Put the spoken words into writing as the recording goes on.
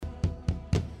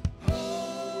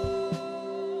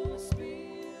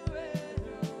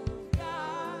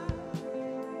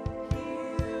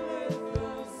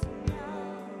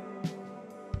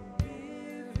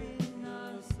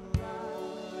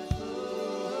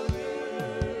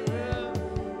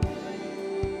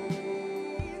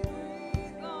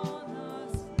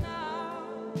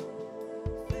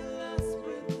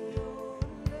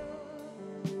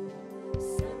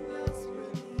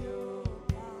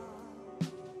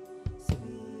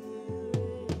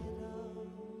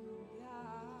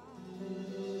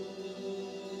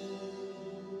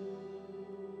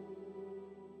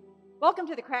Welcome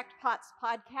to the Cracked Pots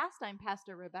podcast. I'm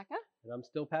Pastor Rebecca. And I'm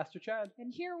still Pastor Chad.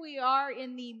 And here we are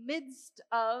in the midst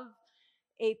of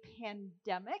a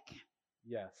pandemic.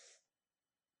 Yes.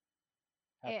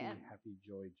 Happy,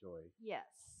 joy. Yes.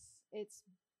 It's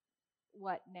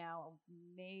what now?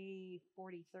 May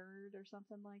 43rd or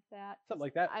something like that? Something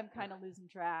like that. I'm kind of losing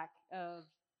track of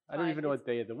I don't even know what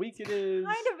day of the week it is.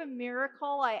 Kind of a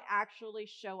miracle I actually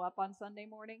show up on Sunday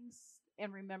mornings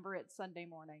and remember it's Sunday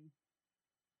morning.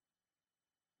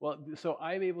 Well, so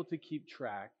I'm able to keep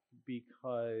track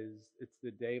because it's the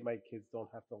day my kids don't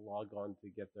have to log on to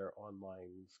get their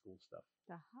online school stuff.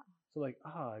 Uh-huh. So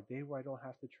a day where I don't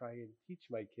have to try and teach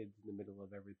my kids in the middle of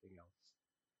everything else.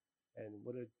 And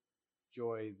what a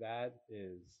joy that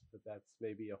is. But that's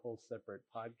maybe a whole separate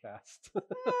podcast.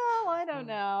 Well, I don't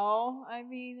know. I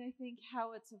mean, I think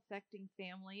how it's affecting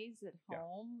families at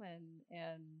home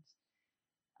and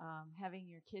having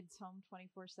your kids home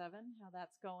 24/7, how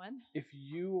that's going. If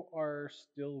you are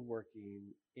still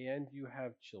working and you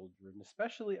have children,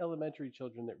 especially elementary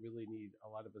children that really need a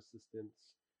lot of assistance,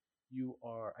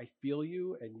 I feel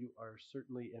you, and you are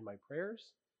certainly in my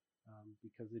prayers,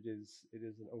 because it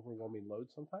is an overwhelming load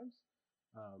sometimes.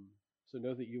 So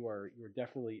know that you are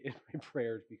definitely in my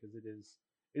prayers, because it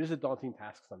is a daunting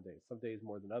task some days. Some days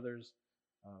more than others.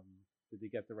 Did they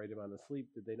get the right amount of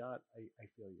sleep? Did they not? I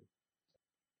feel you.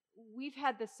 We've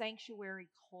had the sanctuary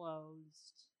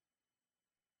closed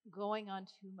going on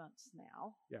 2 months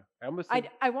now. Yeah.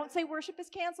 I won't say worship is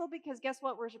canceled, because guess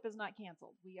what? Worship is not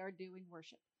canceled. We are doing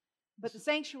worship. But the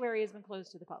sanctuary has been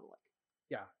closed to the public.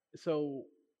 Yeah. So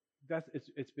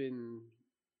it's been,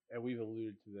 and we've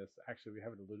alluded to this. Actually, we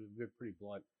haven't alluded. We've been pretty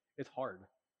blunt. It's hard.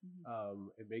 Mm-hmm.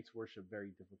 It makes worship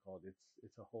very difficult.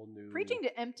 It's a whole new preaching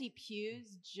to empty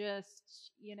pews.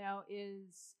 Just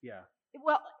is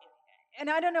well. And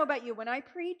I don't know about you, when I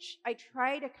preach, I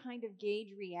try to kind of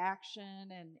gauge reaction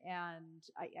and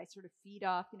I sort of feed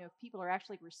off, if people are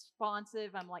actually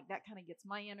responsive, I'm like, that kind of gets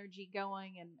my energy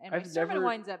going and my sermon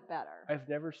winds up better. I've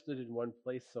never stood in one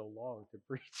place so long to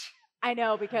preach. I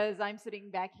know, because I'm sitting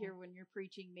back here when you're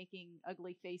preaching, making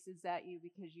ugly faces at you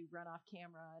because you run off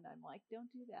camera, and I'm like,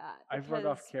 don't do that. I've run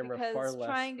off camera far less. Because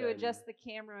trying to adjust the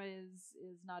camera is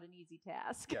not an easy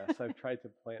task. Yes, I've tried to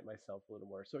plant myself a little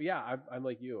more. So yeah, I'm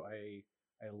like you. I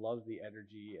love the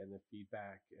energy and the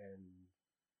feedback, and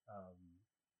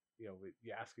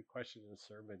you ask a question in a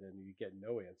sermon and you get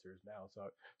no answers now.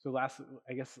 So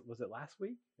I guess, was it last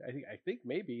week? I think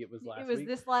maybe it was last week. It was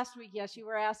this last week. Yes, you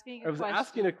were asking. I was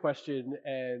asking a question,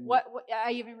 and what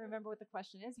I even remember what the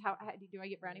question is. How do I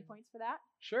get brownie points for that?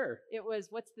 Sure. It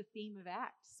was, what's the theme of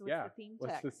Acts? What's the theme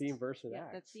text? What's the theme verse of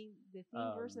Acts? The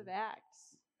theme verse of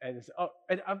Acts. And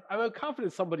I'm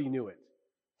confident somebody knew it.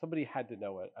 Somebody had to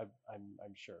know it.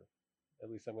 I'm sure. At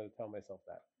least I'm going to tell myself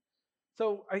that.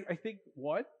 So I think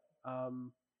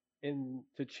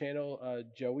to channel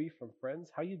Joey from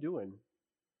Friends, how you doing?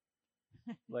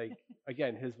 Like,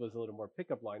 again, his was a little more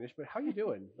pickup line-ish, but how you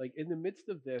doing? Like, in the midst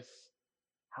of this,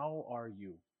 how are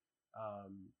you?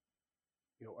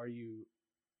 Are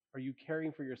you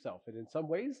caring for yourself? And in some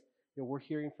ways, we're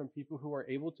hearing from people who are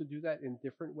able to do that in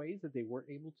different ways that they weren't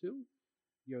able to.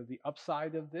 The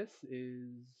upside of this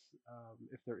is,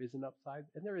 if there is an upside,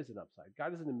 and there is an upside,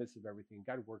 God is in the midst of everything.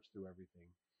 God works through everything.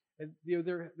 And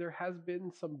there has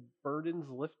been some burdens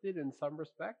lifted in some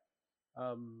respect.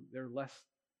 There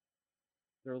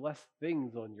are less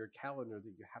things on your calendar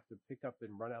that you have to pick up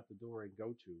and run out the door and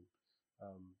go to.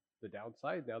 The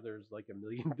downside, now there's like a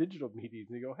million digital meetings,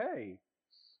 and you go, hey,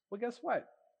 well, guess what?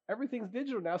 Everything's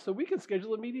digital now, so we can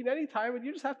schedule a meeting anytime, and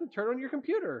you just have to turn on your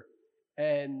computer.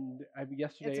 And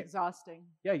yesterday, it's exhausting.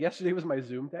 Yeah, yesterday was my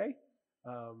Zoom day.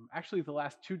 Actually, the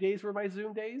last 2 days were my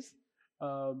Zoom days.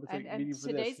 And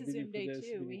today's a Zoom day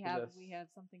too. We have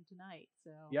something tonight.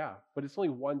 So yeah, but it's only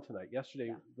one tonight.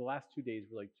 Yesterday, the last 2 days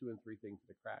were like 2 and 3 things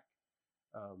to crack,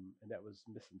 and that was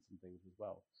missing some things as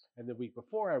well. And the week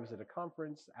before, I was at a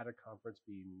conference.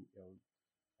 Being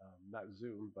not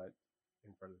Zoom, but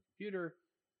in front of the computer.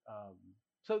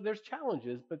 So there's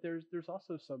challenges, but there's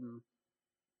also some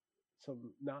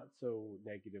not so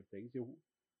negative things. People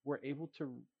are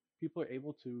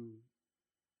able to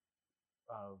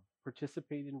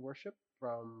participate in worship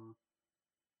from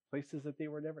places that they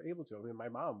were never able to. I mean, my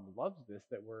mom loves this,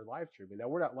 that we're live streaming. Now,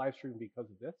 we're not live streaming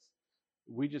because of this.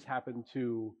 We just happen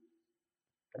to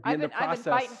I've been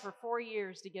fighting for 4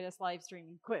 years to get us live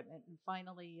streaming equipment, and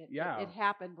finally it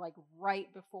happened like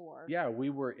right before. Yeah, we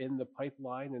were in the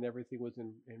pipeline, and everything was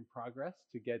in progress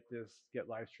to get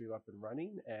live stream up and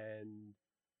running, and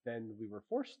then we were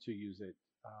forced to use it.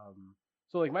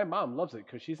 So like, my mom loves it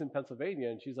because she's in Pennsylvania,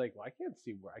 and she's like, well, I can't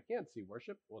see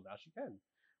worship. Well, now she can.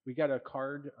 We got a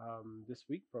card this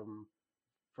week from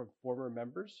former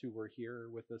members who were here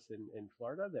with us in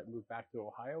Florida that moved back to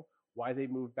Ohio. Why they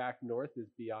moved back north is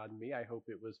beyond me. I hope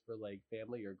it was for like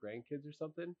family or grandkids or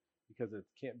something, because it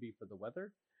can't be for the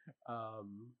weather.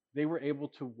 They were able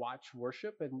to watch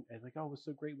worship and like, oh, it was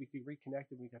so great. We could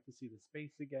reconnect and we got to see the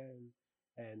space again.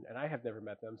 And I have never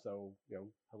met them, so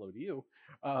hello to you.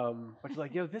 But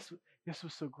like, this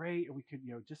was so great, and we could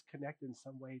just connect in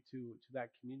some way to that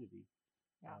community.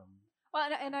 Yeah. Well,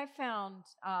 and I found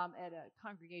at a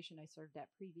congregation I served at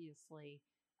previously,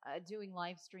 doing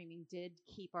live streaming did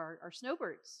keep our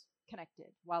snowbirds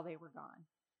connected while they were gone.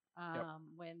 Yep.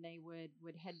 When they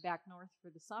would head back north for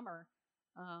the summer,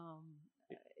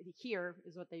 here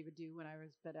is what they would do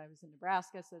but I was in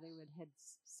Nebraska, so they would head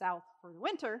south for the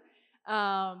winter.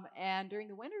 And during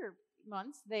the winter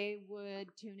months, they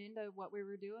would tune into what we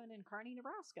were doing in Kearney,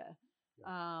 Nebraska.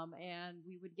 And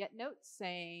we would get notes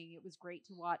saying it was great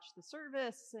to watch the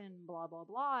service and blah blah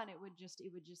blah, and it would just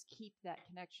keep that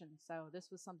connection. So this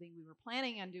was something we were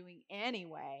planning on doing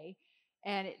anyway,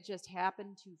 and it just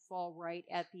happened to fall right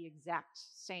at the exact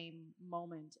same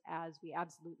moment as we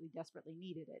absolutely desperately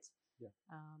needed it. Yeah.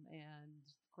 And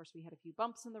of course we had a few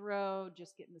bumps in the road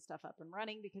just getting the stuff up and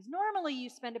running, because normally you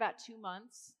spend about 2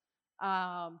 months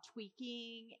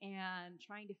tweaking and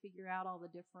trying to figure out all the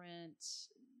different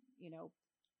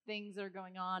things that are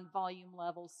going on, volume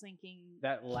levels, syncing,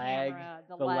 that camera, lag,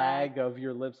 the lag of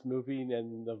your lips moving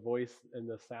and the voice and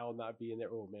the sound not being there.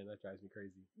 Oh man, that drives me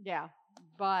crazy. Yeah,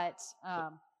 but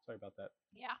sorry about that.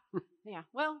 Yeah, yeah.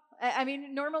 Well, I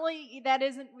mean, normally that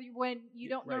isn't when you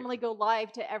don't normally go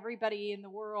live to everybody in the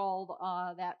world.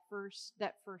 That first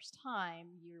time,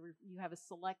 you have a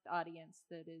select audience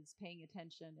that is paying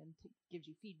attention and gives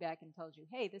you feedback and tells you,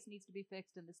 hey, this needs to be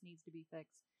fixed and this needs to be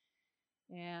fixed.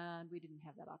 And we didn't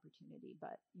have that opportunity,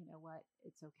 but you know what?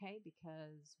 It's okay,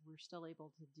 because we're still able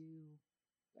to do.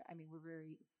 I mean,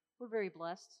 we're very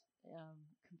blessed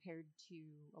compared to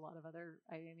a lot of other.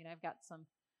 I mean, I've got some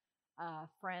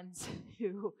friends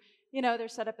who, they're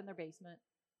set up in their basement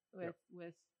with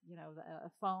a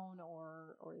phone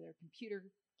or their computer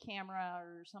camera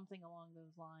or something along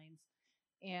those lines,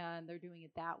 and they're doing it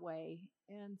that way.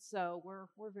 And so we're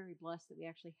very blessed that we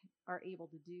actually are able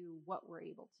to do what we're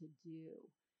able to do.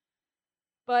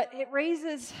 But it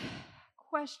raises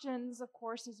questions, of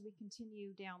course, as we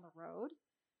continue down the road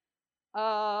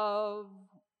of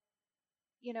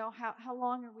how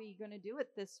long are we going to do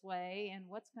it this way, and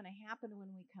what's going to happen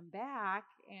when we come back,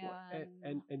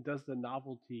 and does the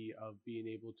novelty of being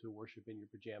able to worship in your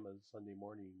pajamas Sunday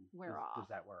morning does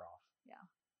that wear off? Yeah.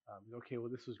 Okay, well,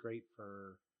 this was great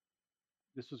for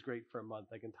a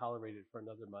month. I can tolerate it for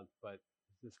another month, but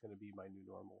is this going to be my new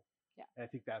normal? Yeah. And I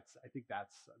think that's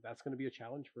going to be a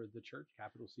challenge for the church,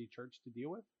 capital C church, to deal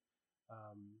with.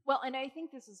 Well, and I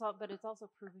think this is all, but it's also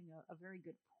proving a very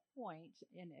good point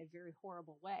in a very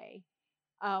horrible way.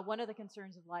 One of the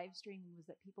concerns of live streaming was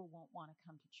that people won't want to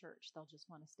come to church; they'll just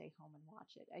want to stay home and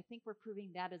watch it. I think we're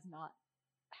proving that is not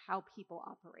how people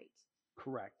operate.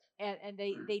 Correct. And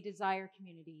they desire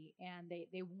community, and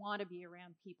they want to be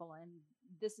around people, and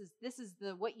this is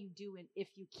what you do. And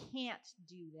if you can't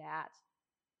do that,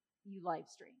 you live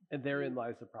stream. And therein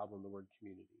lies the problem, the word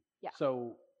community. Yeah.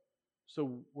 So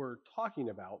we're talking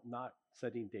about not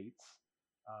setting dates,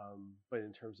 but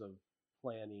in terms of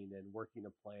planning and working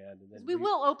a plan, and then we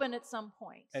will open at some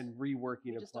point, and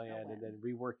reworking a plan, and then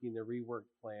reworking the rework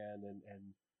plan,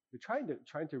 and we're trying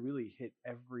to really hit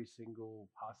every single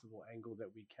possible angle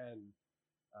that we can,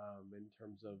 in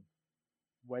terms of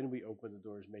when we open the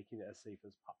doors, making it as safe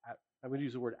as I'm going to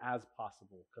use the word as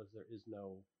possible, because there is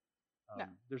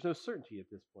there's no certainty at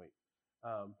this point,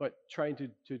 but trying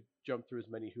to jump through as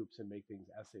many hoops and make things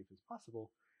as safe as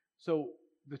possible. So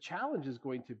the challenge is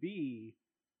going to be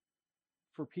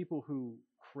for people who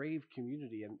crave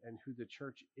community and who the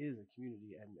church is a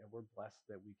community, and we're blessed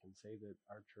that we can say that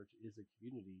our church is a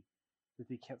community, that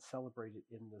they can't celebrate it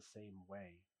in the same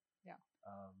way. Yeah.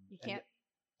 You can't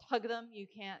hug them. You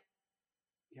can't.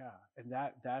 Yeah. And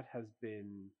that's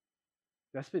been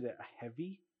a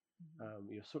heavy,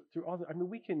 so through all do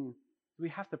we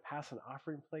have to pass an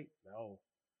offering plate? No.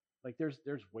 Like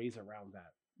there's ways around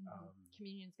that.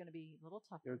 Communion's going to be a little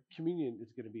tougher. Communion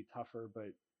is going to be tougher,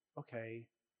 but okay,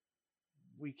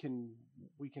 we can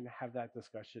have that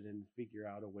discussion and figure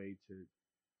out a way to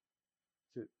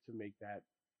make that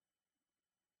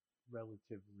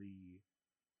relatively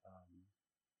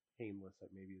painless.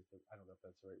 That maybe is I don't know if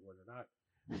that's the right word or not,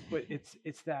 but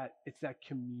it's that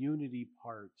community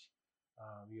part,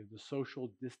 the social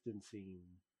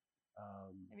distancing.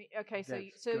 I mean, okay, so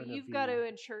you've got to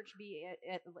in church be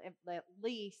at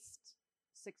least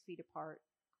 6 feet apart,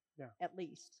 Yeah. at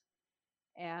least.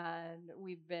 And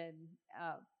we've been.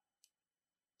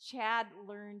 Chad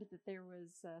learned that there was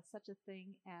such a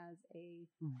thing as a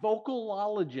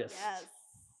vocalologist. Yes.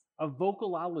 A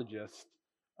vocalologist.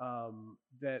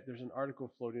 That there's an article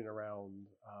floating around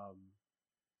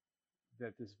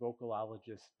that this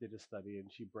vocalologist did a study,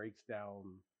 and she breaks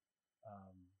down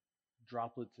um,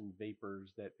 droplets and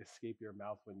vapors that escape your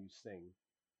mouth when you sing,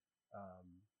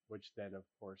 which then, of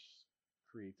course,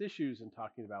 creates issues in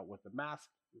talking about what the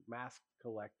masks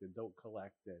collect and don't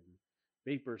collect, and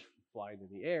vapors flying in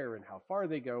the air and how far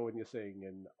they go when you sing.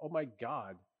 And oh my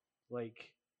God,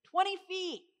 like 20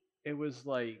 feet. It was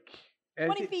like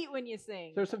 20 feet when you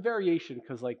sing. There's some variation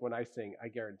because, like, when I sing, I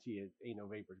guarantee it ain't no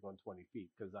vapors going 20 feet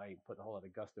because I ain't putting a whole lot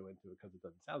of gusto into it because it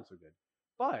doesn't sound so good.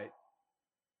 But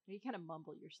you kind of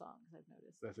mumble your songs, I've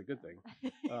noticed. That's a good thing.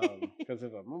 Because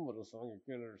if I mumble a song, you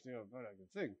can't understand how bad I can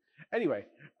sing. Anyway,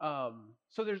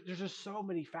 so there's just so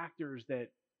many factors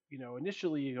that,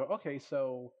 initially you go, okay,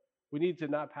 so we need to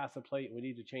not pass a plate. We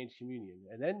need to change communion.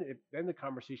 And then the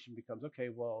conversation becomes, okay,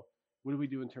 well, what do we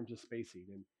do in terms of spacing?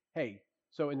 And hey,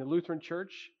 so in the Lutheran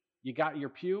church, you got your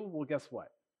pew. Well, guess what?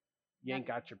 You ain't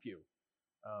got your pew.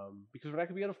 Because we're not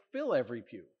going to be able to fill every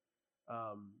pew.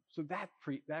 So that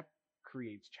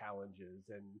creates challenges,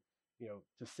 and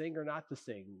to sing or not to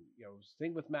sing,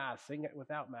 sing with masks, sing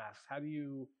without masks. How do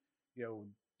you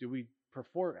do we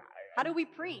perform? How do we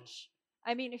preach?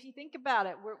 I mean, if you think about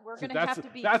it, we're going to have to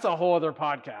be. That's a whole other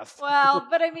podcast. Well,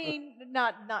 but I mean,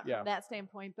 not Yeah. from that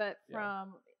standpoint, but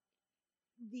from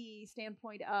the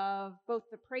standpoint of both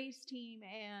the praise team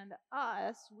and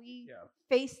us, we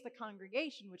face the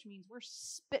congregation, which means we're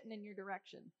spitting in your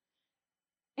direction.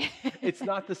 It's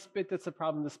not the spit that's the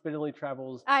problem. The spit only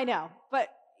travels. I know, but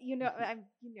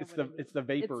it's the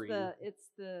vapory.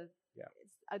 It's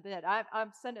that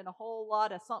I'm sending a whole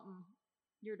lot of something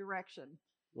your direction.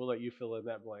 We'll let you fill in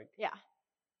that blank. Yeah,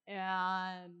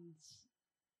 and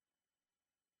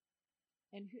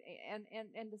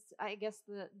this, I guess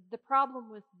the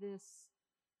problem with this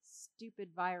stupid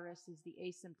virus is the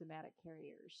asymptomatic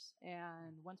carriers.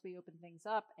 And once we open things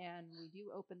up, and we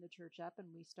do open the church up,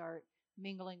 and we start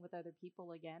mingling with other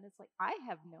people again, it's like, I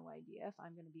have no idea if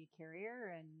I'm going to be a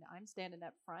carrier, and I'm standing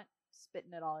up front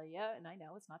spitting at all of you, and I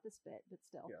know it's not the spit, but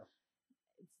still,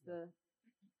 it's the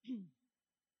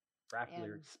rap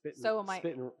lyrics,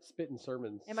 spitting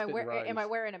sermons. Am I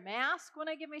wearing a mask when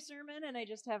I give my sermon, and I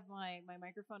just have my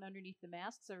microphone underneath the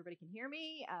mask so everybody can hear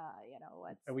me?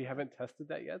 And we haven't tested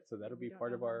that yet, so that'll be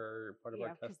part of our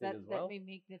testing as well. That may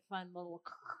make the fun little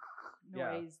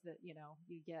noise that you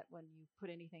get when you put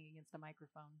anything against a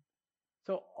microphone.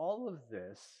 So all of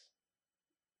this,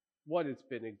 it's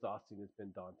been exhausting, it's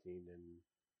been daunting,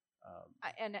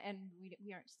 and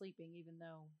we aren't sleeping, even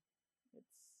though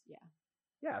it's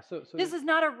Yeah, so this is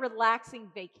not a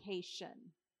relaxing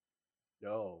vacation.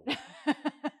 No.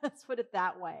 Let's put it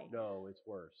that way. No, it's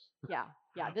worse. Yeah.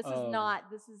 This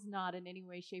is not in any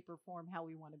way, shape, or form how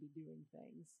we want to be doing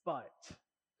things. But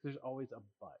there's always a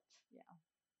but. Yeah.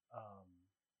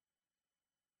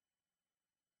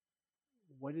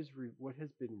 What has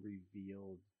been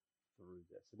revealed through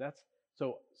this? And that's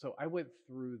so I went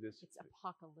through this. It's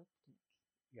apocalyptic.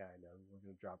 Yeah, I know.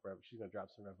 She's gonna drop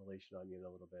some revelation on you in a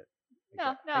little bit.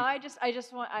 I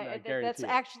just want. That's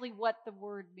actually what the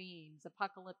word means.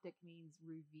 Apocalyptic means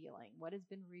revealing. What has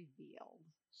been revealed.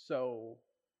 So,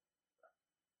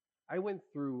 I went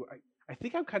through. I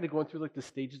think I'm kind of going through like the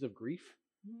stages of grief.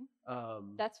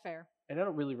 Mm-hmm. That's fair. And I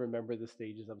don't really remember the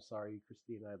stages. I'm sorry,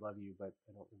 Christina. I love you, but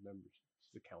I don't remember.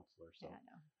 She's a counselor, so. Yeah,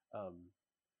 I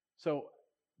know.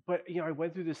 But I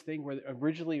went through this thing where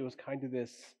originally it was kind of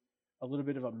this. A little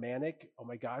bit of a manic. Oh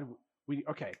my God,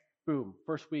 boom.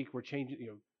 First week we're changing.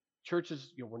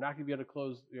 Churches. We're not going to be able to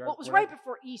close. Well, it was right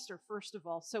before Easter, first of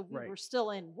all, so we were still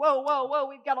in whoa.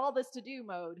 We've got all this to do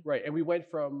mode. Right, and we went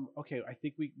from I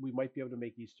think we might be able to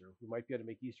make Easter. We might be able to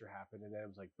make Easter happen, and then it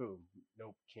was like boom,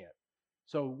 nope, can't.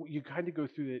 So you kind of go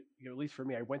through it. At least for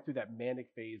me, I went through that manic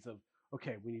phase of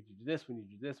we need to do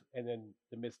this, and then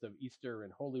the midst of Easter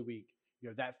and Holy Week,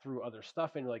 that threw other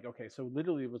stuff in. Like so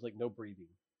literally it was like no breathing.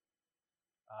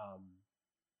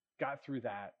 Got through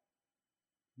that.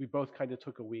 We both kind of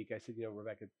took a week. I said,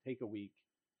 Rebecca, take a week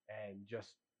and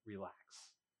just relax.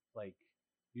 Like,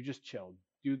 you just chill.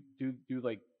 Do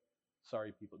like,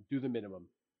 sorry people, do the minimum.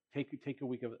 Take a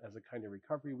week as a kind of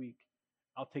recovery week.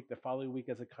 I'll take the following week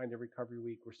as a kind of recovery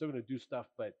week. We're still going to do stuff,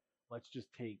 but let's just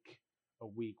take a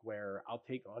week where I'll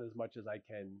take on as much as I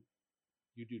can.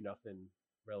 You do nothing,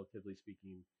 relatively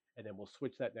speaking, and then we'll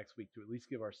switch that next week to at least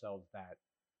give ourselves that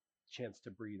chance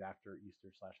to breathe after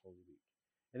Easter/Holy Week.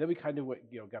 And then we kind of went,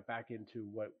 got back into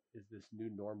what is this new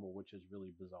normal, which is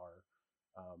really bizarre.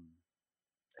 Um,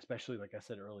 Especially like I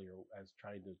said earlier, as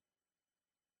trying to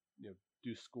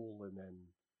do school and then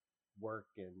work,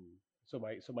 and so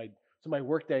my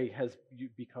work day has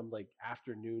become like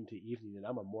afternoon to evening, and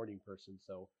I'm a morning person,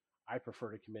 so I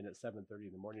prefer to come in at 7:30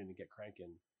 in the morning and get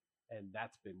cranking, and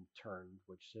that's been turned,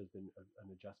 which has been an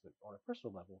adjustment on a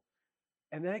personal level.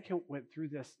 And then went through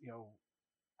this,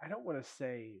 I don't want to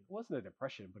say it wasn't a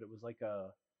depression, but it was like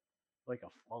a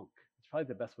funk. It's probably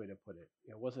the best way to put it.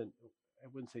 It wasn't. I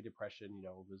wouldn't say depression.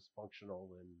 It was functional,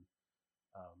 and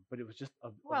but it was just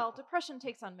well, depression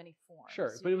takes on many forms.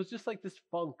 Sure, but it was just like this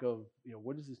funk of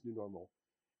what is this new normal,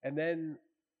 and then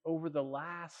over the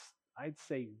last, I'd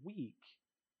say, week,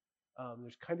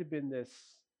 there's kind of been this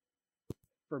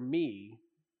for me,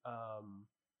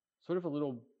 sort of a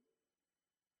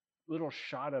little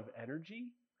shot of energy,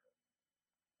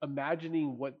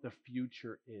 imagining what the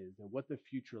future is and what the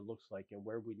future looks like and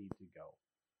where we need to go.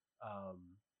 Um,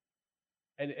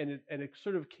 and it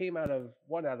sort of came out of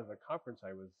the conference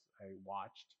I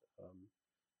watched,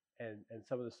 and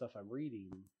some of the stuff I'm reading.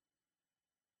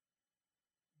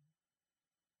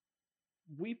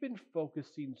 We've been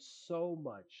focusing so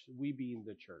much, we being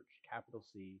the church, capital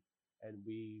C, and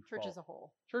church as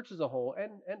a whole,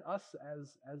 and us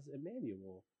as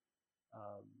Emmanuel,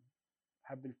 um,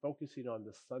 have been focusing on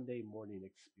the Sunday morning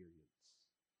experience.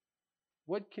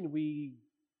 What can we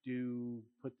do,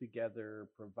 put together,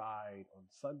 provide on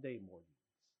Sunday mornings?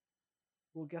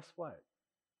 Well, guess what?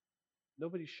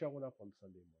 Nobody's showing up on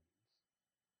Sunday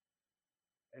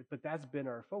mornings, but that's been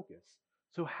our focus.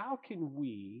 So how can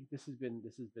we? This has been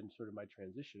sort of my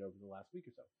transition over the last week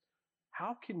or so.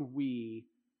 How can we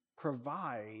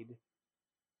provide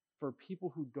for people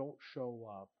who don't show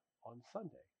up on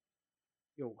Sunday?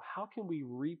 How can we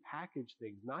repackage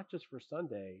things, not just for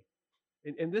Sunday?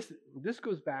 And this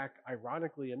goes back,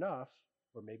 ironically enough,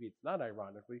 or maybe it's not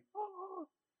ironically,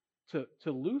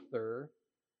 to Luther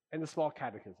and the small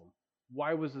catechism.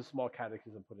 Why was the small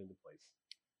catechism put into place?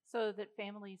 So that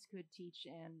families could teach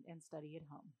and study at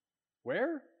home.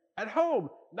 Where? At home.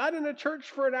 Not in a church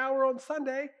for an hour on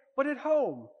Sunday, but at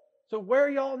home. So where are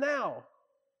y'all now?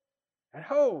 At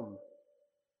home.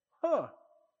 Huh.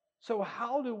 So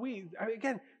how do we,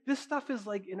 again, this stuff is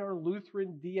like in our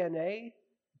Lutheran DNA,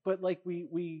 but like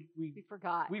we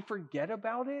forgot. We forget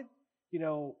about it.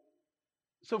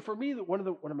 So for me, one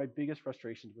of my biggest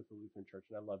frustrations with the Lutheran Church,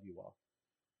 and I love you all,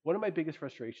 one of my biggest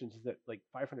frustrations is that like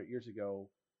 500 years ago,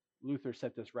 Luther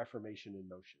set this Reformation in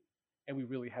motion, and we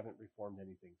really haven't reformed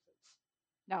anything since.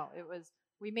 No, it was,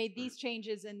 we made these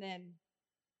changes and then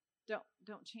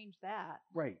don't change that.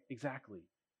 Right, exactly.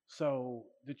 So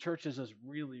the churches just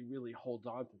really, really hold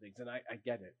on to things, and I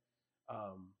get it.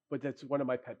 But that's one of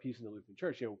my pet peeves in the Lutheran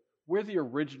Church. We're the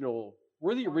original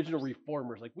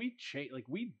reformers. Like we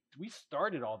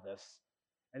started all this,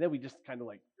 and then we just kind of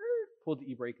like pulled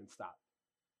the e-brake and stopped.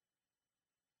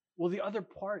 Well, the other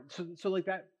part, so like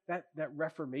that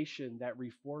reformation, that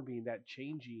reforming, that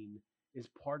changing is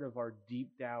part of our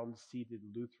deep down seated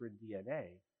Lutheran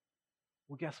DNA.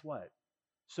 Well, guess what?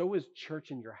 So is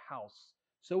church in your house.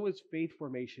 So is faith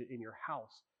formation in your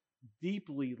house.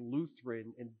 Deeply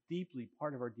Lutheran and deeply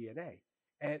part of our DNA.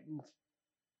 And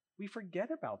we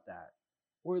forget about that.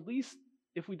 Or at least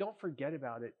if we don't forget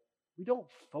about it, we don't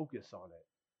focus on it.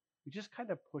 We just kind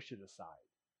of push it aside.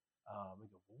 We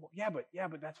go, well, yeah,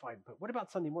 but that's fine. But what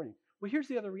about Sunday morning? Well, here's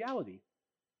the other reality.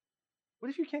 What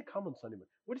if you can't come on Sunday morning?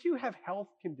 What if you have health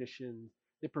conditions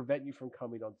that prevent you from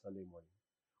coming on Sunday morning?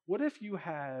 What if you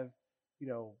have,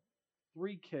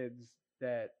 3 kids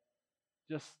that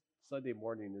just Sunday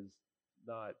morning is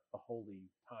not a holy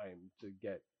time to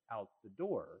get out the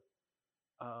door?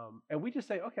 And we just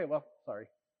say, okay, well, sorry.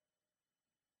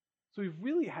 So we've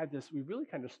really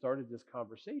kind of started this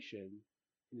conversation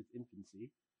in its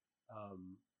infancy,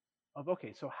 of,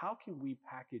 okay, so how can we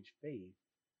package faith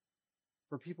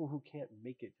for people who can't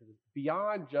make it to this,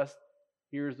 beyond just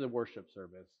here's the worship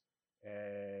service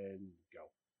and go?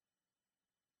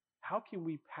 How can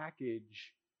we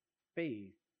package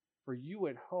faith for you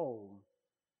at home,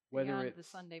 whether beyond it's the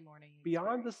Sunday morning experience.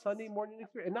 Beyond the Sunday morning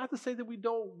experience? And not to say that we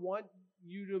don't want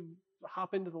you to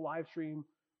hop into the live stream,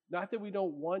 not that we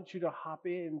don't want you to hop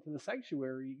into the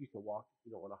sanctuary. You can walk if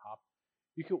you don't want to hop.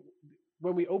 You can,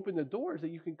 when we open the doors, that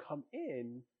you can come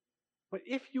in. But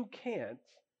if you can't,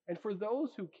 and for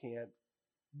those who can't,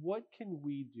 what can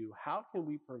we do? How can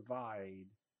we provide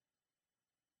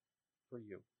for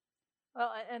you?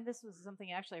 Well, and this was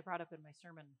something actually I brought up in my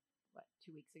sermon,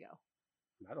 2 weeks ago?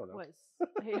 I don't know. Was,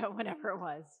 whenever it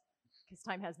was, because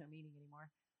time has no meaning anymore.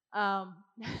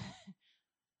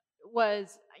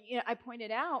 was, I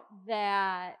pointed out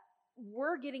that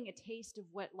we're getting a taste of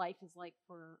what life is like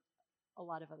for a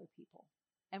lot of other people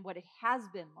and what it has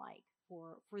been like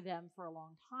for them for a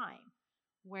long time,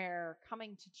 where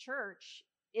coming to church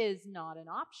is not an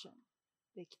option.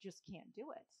 They just can't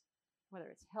do it, whether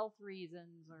it's health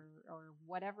reasons or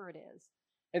whatever it is.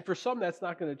 And for some, that's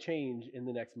not going to change in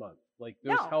the next month. Like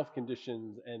those No. health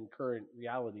conditions and current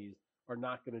realities are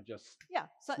not going to just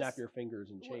snap your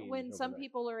fingers and change. When overnight. some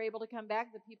people are able to come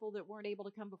back, the people that weren't able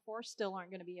to come before still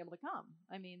aren't going to be able to come.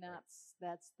 I mean,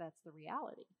 that's the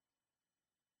reality.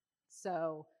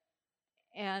 So,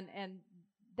 and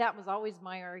that was always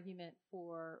my argument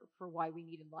for why we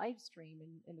needed live stream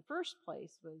in the first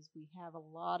place, was we have a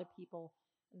lot of people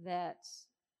that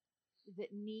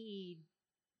need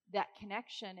that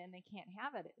connection, and they can't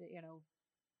have it,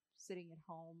 sitting at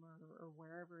home or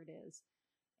wherever it is.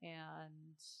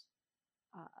 And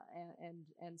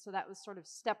so that was sort of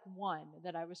step one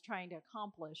that I was trying to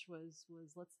accomplish, was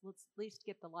let's at least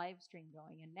get the live stream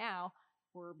going. And now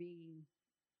we're being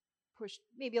pushed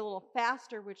maybe a little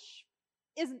faster, which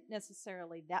isn't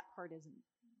necessarily, that part isn't,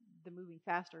 the moving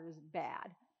faster isn't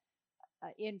bad,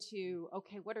 into,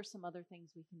 okay, what are some other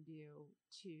things we can do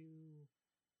to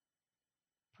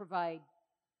provide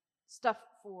stuff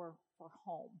for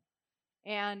home.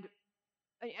 And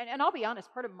I'll be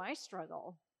honest, part of my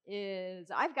struggle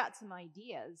is I've got some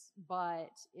ideas, but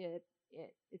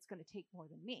it's going to take more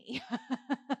than me.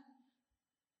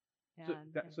 So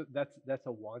that's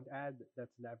a want ad.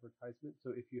 That's an advertisement.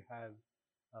 So if you have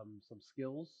some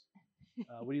skills,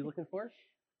 what are you looking for?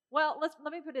 Well,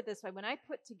 let me put it this way. When I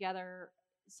put together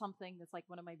something that's like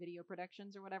one of my video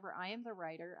productions or whatever, I am the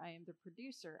writer, I am the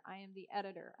producer, I am the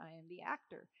editor, I am the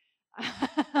actor.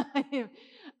 I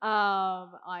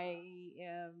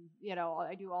am,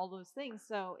 I do all those things.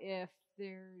 So if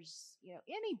there's,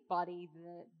 anybody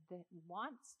that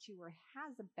wants to or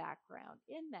has a background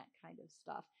in that kind of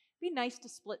stuff, it'd be nice to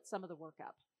split some of the work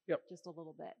up. Yep. Just a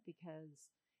little bit, because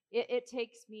it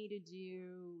takes me to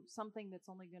do something that's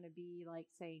only going to be like,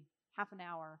 say, half an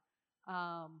hour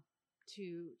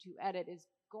to edit, is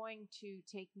going to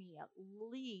take me at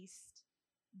least,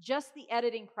 just the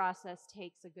editing process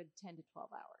takes a good 10 to 12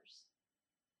 hours.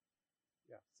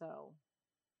 Yeah. So,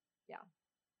 yeah.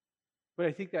 But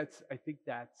I think that's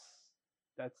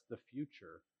the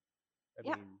future. I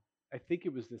mean, I think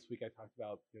it was this week I talked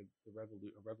about the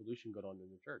revolution going on in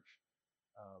the church,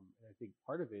 and I think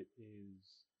part of it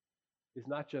is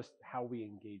not just how we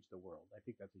engage the world. I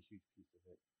think that's a huge piece of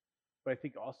it, but I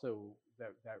think also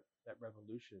that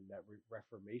revolution, that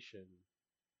reformation.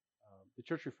 The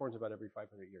church reforms about every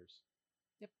 500 years.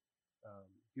 Yep.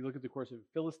 If you look at the course of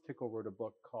Phyllis Tickle wrote a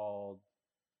book called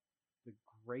The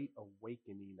Great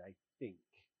Awakening, I think.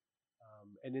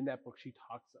 And in that book, she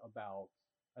talks about,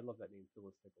 I love that name,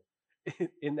 Phyllis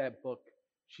Tickle. In that book,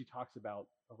 she talks about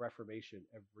a reformation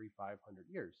every 500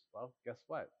 years. Well, guess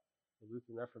what? The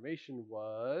Lutheran Reformation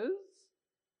was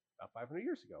about 500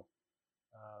 years ago.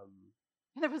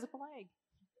 There was a flag.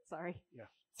 Sorry.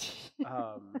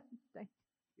 Yeah.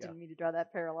 Didn't mean to draw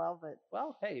that parallel, but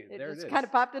well, hey, there it is. It just kind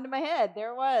of popped into my head. There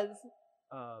it was.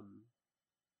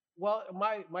 Well,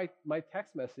 my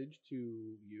text message to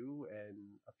you and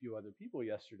a few other people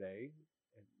yesterday,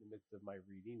 in the midst of my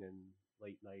reading and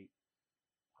late night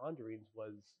ponderings,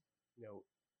 was,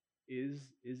 is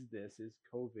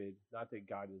COVID, not that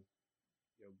God is,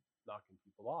 knocking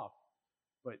people off,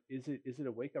 but is it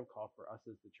a wake up call for us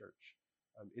as the church?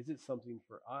 Is it something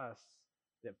for us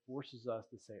that forces us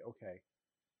to say, okay,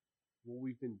 what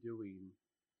we've been doing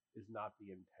is not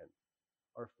the intent.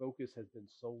 Our focus has been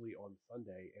solely on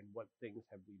Sunday, and what things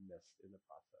have we missed in the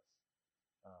process?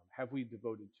 Have we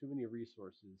devoted too many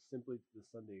resources simply to the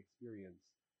Sunday experience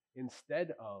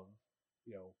instead of,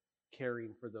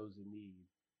 caring for those in need,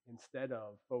 instead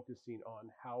of focusing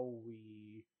on how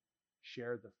we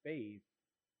share the faith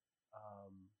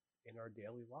in our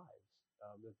daily lives?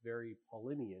 That's very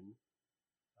Paulinian.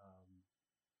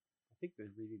 I think the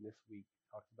reading this week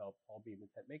talks about Paul being the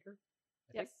tent maker.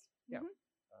 Yes. Yeah.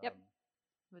 Mm-hmm. Yep.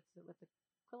 With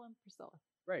Aquila and Priscilla.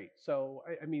 Right. So,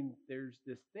 I mean, there's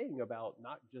this thing about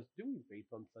not just doing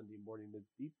faith on Sunday morning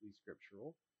that's deeply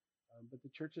scriptural, but the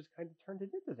church has kind of turned it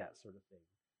into that sort of thing.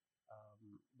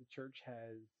 The church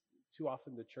has, too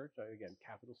often the church, again,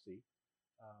 capital C,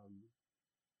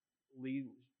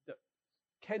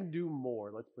 can do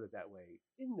more, let's put it that way,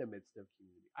 in the midst of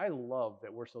community. I love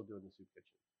that we're still doing the soup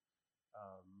kitchen.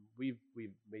 We've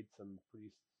made some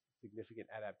pretty significant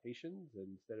adaptations.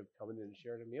 Instead of coming in and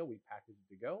sharing a meal, we package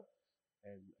it to go,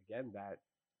 and again, that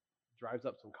drives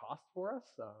up some cost for us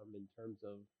in terms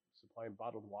of supplying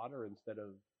bottled water instead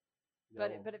of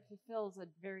But it fulfills a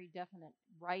very definite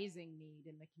rising need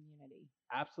in the community.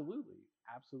 Absolutely,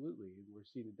 absolutely. We're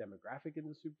seeing the demographic in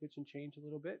the soup kitchen change a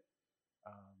little bit,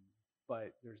 um,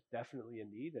 but there's definitely a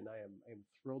need, and I am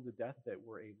thrilled to death that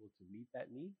we're able to meet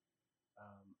that need.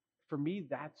 Um, for me,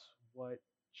 that's what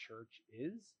church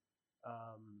is.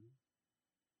 Um,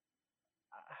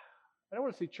 I don't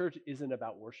want to say church isn't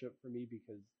about worship for me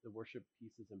because the worship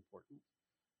piece is important.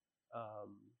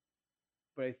 Um,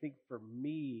 but I think for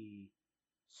me,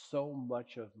 so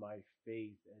much of my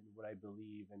faith and what I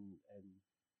believe and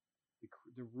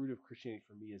the root of Christianity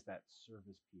for me is that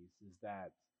service piece, is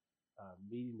that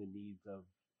meeting the needs of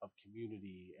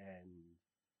community. And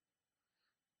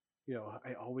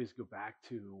I always go back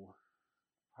to,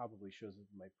 probably shows up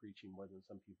in my preaching more than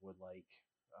some people would like.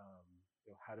 Um,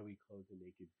 how do we clothe the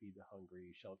naked, feed the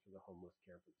hungry, shelter the homeless,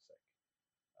 care for the sick,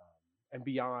 and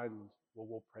beyond? Well,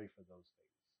 we'll pray for those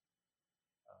things.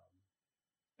 Um,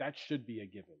 that should be a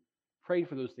given. Praying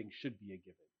for those things should be a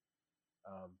given.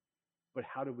 But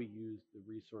how do we use the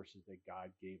resources that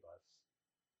God gave us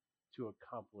to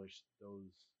accomplish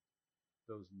those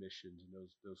missions and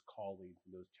those callings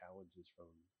and those challenges from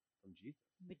Jesus?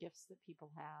 The gifts that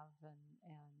people have,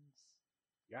 and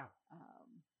yeah,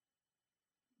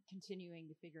 continuing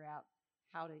to figure out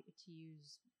how to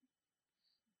use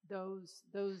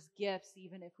those gifts,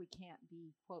 even if we can't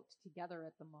be quote together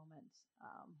at the moment.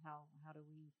 How do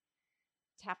we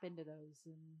tap into those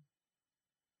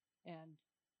and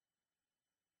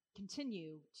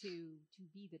continue to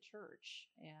be the church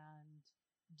and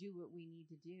do what we need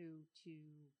to do to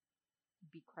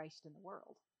be Christ in the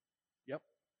world? Yep.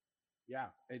 Yeah.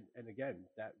 And again,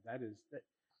 that is that.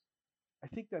 I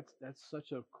think that's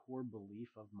such a core belief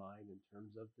of mine in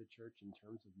terms of the church, in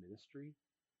terms of ministry,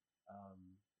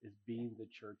 is being the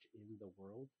church in the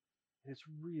world. And it's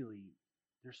really,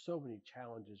 there's so many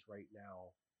challenges right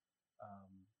now.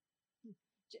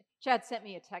 Chad sent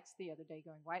me a text the other day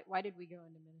going, why did we go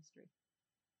into ministry?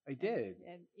 I did.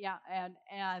 And yeah,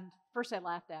 and first I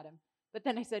laughed at him, but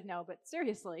then I said, no, but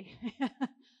seriously.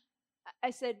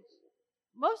 I said,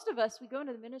 most of us, we go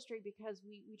into the ministry because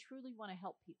we truly want to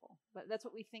help people. But that's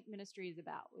what we think ministry is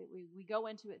about. We go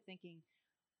into it thinking,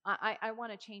 I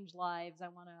want to change lives. I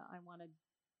want to I want to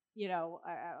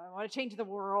change the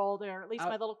world, or at least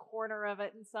my little corner of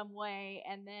it in some way.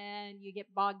 And then you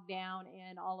get bogged down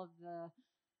in all of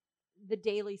the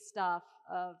daily stuff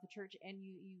of the church, and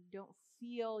you don't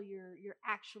feel you're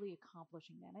actually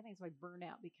accomplishing that. I think that's why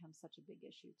burnout becomes such a big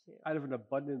issue too. Out of an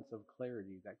abundance of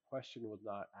clarity, that question was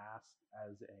not asked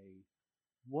as a,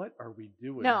 what are we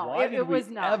doing? No, Why it was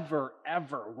not.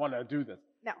 ever want to do this?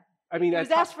 No. I mean, it was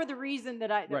asked for the reason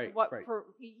that right. For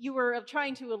you were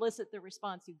trying to elicit the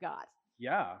response you got.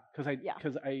 Yeah, because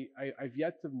I've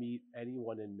yet to meet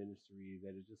anyone in ministry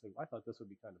that is just like, well, I thought this would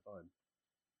be kind of fun.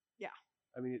 Yeah.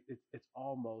 I mean, it's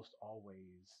almost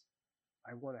always,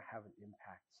 I want to have an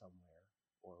impact somewhere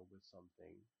or with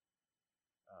something,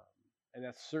 and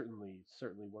that certainly 100%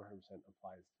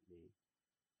 applies to me.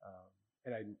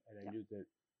 And I knew that.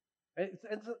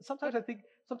 And sometimes I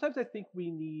think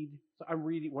we need. So I'm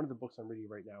reading, one of the books I'm reading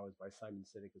right now is by Simon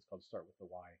Sinek. It's called Start with the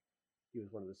Why. He was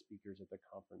one of the speakers at the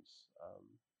conference,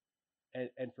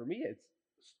 and for me it's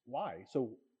why.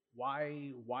 So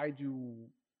why do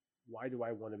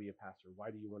I want to be a pastor?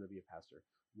 Why do you want to be a pastor?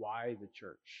 Why the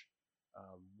church?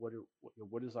 What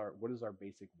is our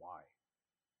basic why?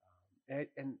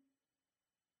 And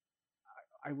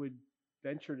I would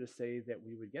venture to say that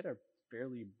we would get a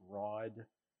fairly broad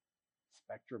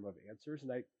spectrum of answers,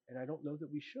 and I don't know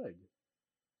that we should.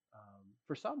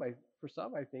 For some,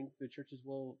 I think the churches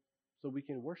will, so we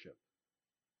can worship,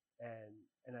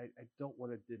 and I don't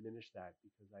want to diminish that,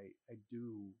 because I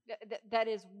do. That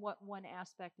is what one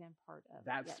aspect and part of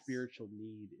that. Yes. Spiritual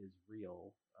need is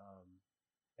real,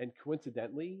 and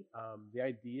coincidentally, the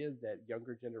idea that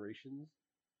younger generations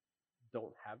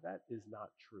don't have that is not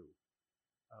true.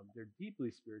 They're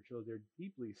deeply spiritual. They're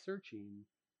deeply searching.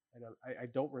 And I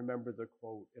don't remember the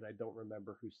quote, and I don't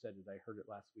remember who said it. I heard it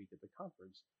last week at the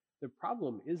conference. The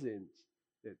problem isn't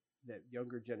that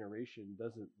younger generation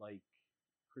doesn't like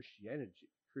Christianity.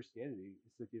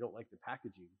 It's that they don't like the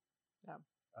packaging. Yeah.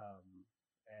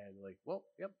 And like, well,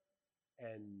 yep.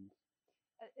 And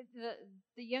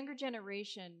the younger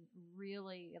generation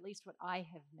really, at least what I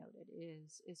have noted,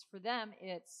 is for them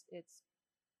it's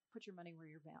put your money where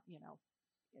your mouth.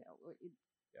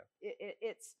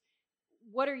 It's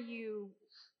what are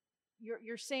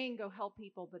you're saying go help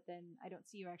people, but then I don't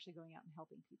see you actually going out and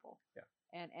helping people. Yeah.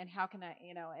 And how can I,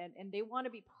 and they want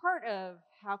to be part of,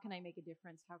 how can I make a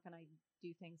difference? How can I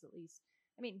do things at least?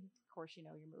 I mean, of course,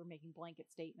 we're making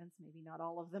blanket statements. Maybe not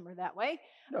all of them are that way.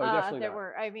 No, definitely There not.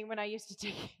 were, I mean, when I used to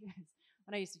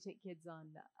take kids on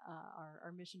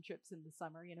our mission trips in the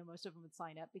summer, most of them would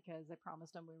sign up because I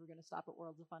promised them we were going to stop at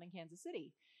Worlds of Fun in Kansas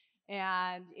City,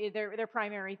 and their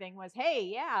primary thing was, hey,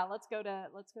 yeah, let's go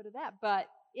to that. But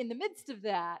in the midst of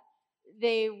that,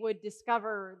 they would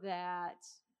discover that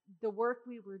the work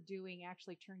we were doing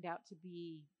actually turned out to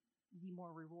be the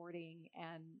more rewarding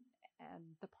and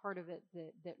the part of it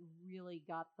that really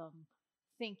got them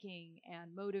thinking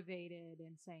and motivated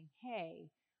and saying,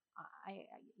 hey, I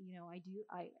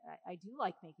do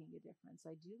like making a difference.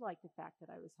 I do like the fact that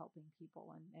I was helping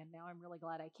people, and now I'm really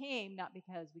glad I came, not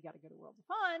because we got to go to Worlds of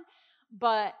Fun,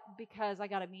 but because I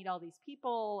got to meet all these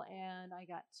people and I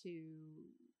got to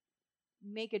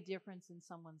make a difference in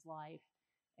someone's life,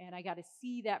 and I got to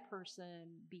see that person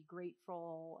be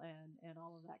grateful and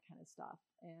all of that kind of stuff.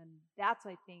 And that's,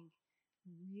 I think,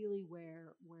 really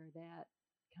where that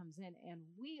comes in. And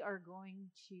we are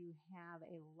going to have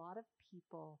a lot of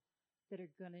people that are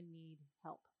going to need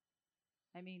help.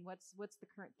 I mean, what's the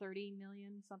current 30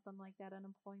 million, something like that,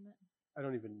 unemployment? I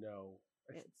don't even know.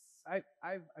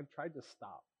 I've tried to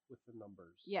stop with the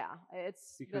numbers. Yeah,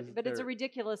 but it's a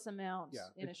ridiculous amount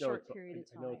in a short period of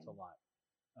time. I know it's a lot.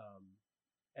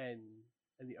 And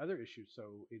the other issue,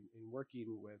 so in working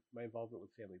with my involvement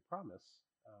with Family Promise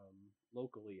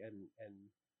locally and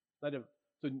let of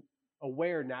so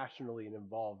aware nationally and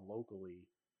involved locally,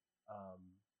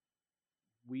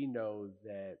 we know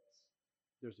that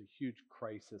there's a huge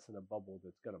crisis and a bubble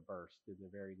that's going to burst in the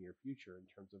very near future in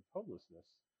terms of homelessness.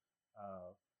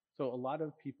 So a lot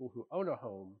of people who own a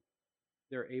home,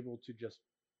 they're able to just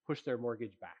push their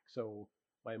mortgage back. So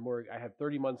I have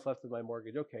 30 months left of my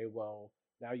mortgage. Okay, well,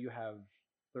 now you have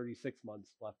 36 months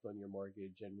left on your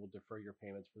mortgage and we'll defer your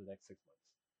payments for the next 6 months.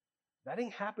 That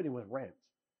ain't happening with rent.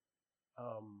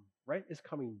 Rent is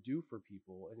coming due for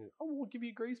people and we'll give you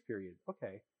a grace period.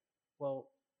 Okay, well,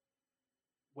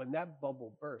 when that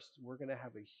bubble bursts, we're going to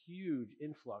have a huge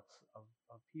influx of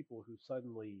people who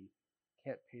suddenly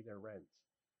can't pay their rent.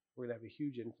 We're going to have a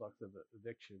huge influx of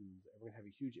evictions, and we're going to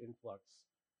have a huge influx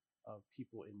of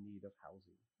people in need of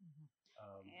housing.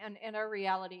 Mm-hmm. And our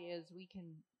reality is we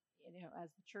can,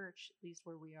 as the church, at least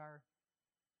where we are,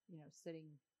 sitting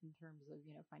in terms of,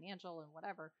 financial and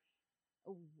whatever,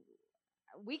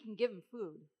 we can give them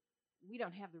food. We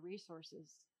don't have the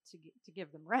resources to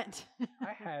give them rent.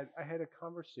 I had a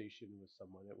conversation with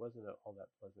someone. It wasn't all that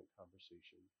pleasant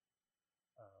conversation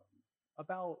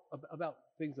about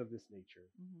things of this nature.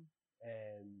 Mm-hmm.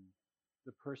 And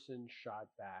the person shot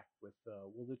back with,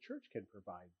 well, the church can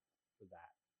provide for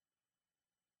that.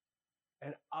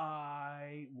 And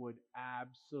I would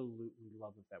absolutely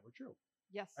love if that were true.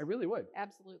 Yes. I really would.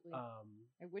 Absolutely.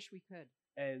 I wish we could.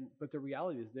 But the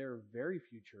reality is there are very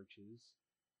few churches.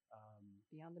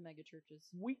 Beyond the mega churches.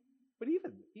 But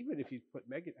even if you put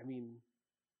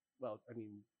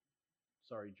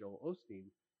sorry, Joel Osteen,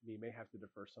 you may have to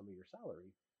defer some of your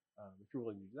salary if you're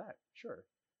willing to do that, sure.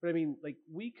 But I mean, like,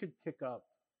 we could pick up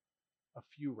a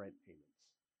few rent payments.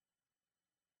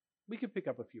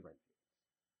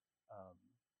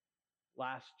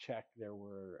 Last check, there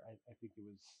were, I think it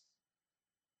was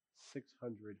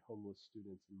 600 homeless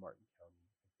students in Martin County,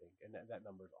 I think, and that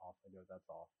number's off. I know that's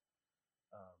off.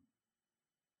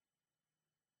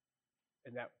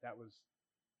 And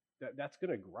that's going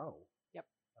to grow. Yep.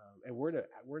 And we're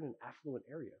in an affluent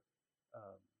area.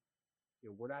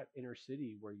 We're not inner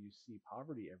city where you see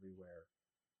poverty everywhere.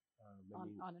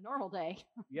 On a normal day.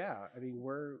 Yeah, I mean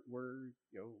we're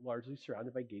largely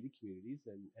surrounded by gated communities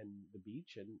and the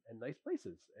beach and nice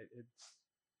places.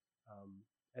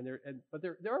 But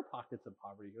there are pockets of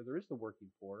poverty here. There is the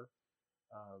working poor,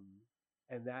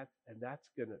 and that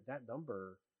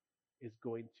number is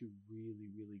going to really,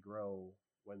 really grow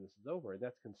when this is over. And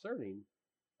that's concerning,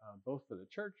 both for the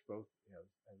church, and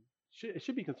it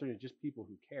should be concerning just people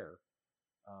who care.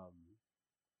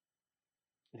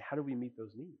 And how do we meet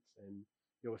those needs? And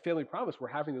with Family Promise, we're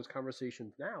having those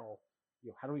conversations now.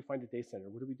 How do we find a day center?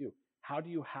 What do we do? How do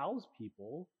you house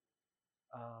people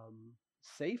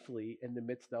safely in the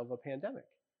midst of a pandemic?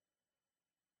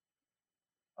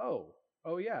 Oh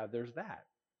yeah, there's that.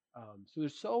 So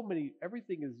there's so many.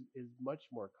 Everything is much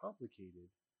more complicated.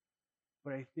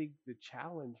 But I think the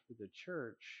challenge for the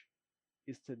church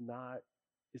is to not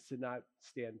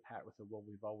stand pat with well,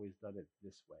 we've always done it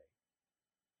this way.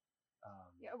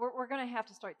 Yeah, we're going to have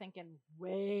to start thinking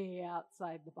way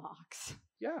outside the box.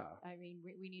 Yeah. I mean,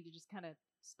 we need to just kind of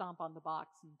stomp on the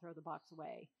box and throw the box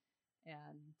away,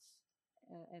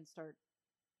 and start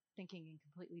thinking in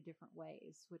completely different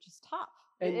ways, which is tough.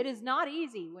 And it is not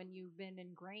easy when you've been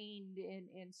ingrained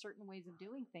in certain ways of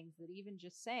doing things, that even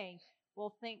just saying,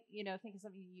 well, think of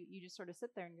something, you just sort of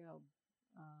sit there and go,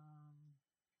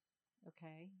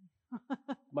 okay.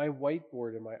 my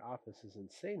whiteboard in my office is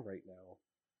insane right now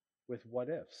with what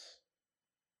ifs.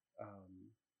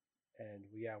 And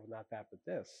well, not that, but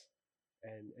this,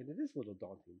 and it is a little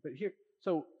daunting. But here,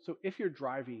 so if you're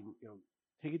driving,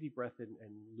 take a deep breath and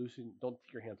loosen. Don't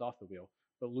take your hands off the wheel,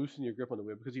 but loosen your grip on the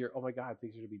wheel, because you're, oh my God,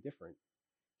 things are gonna be different.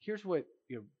 Here's what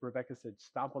Rebecca said: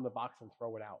 stomp on the box and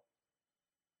throw it out.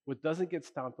 What doesn't get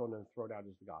stomped on and thrown out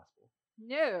is the gospel.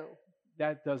 No,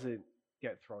 that doesn't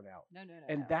get thrown out. No.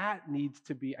 And that needs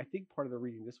to be. I think part of the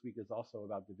reading this week is also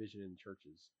about division in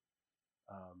churches.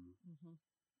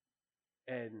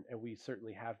 And we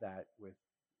certainly have that with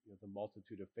the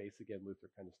multitude of faiths. Again, Luther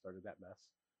kind of started that mess.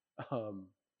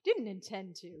 Didn't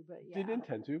intend to, but yeah. Didn't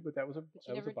intend to, but that was a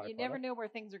byproduct. You never know where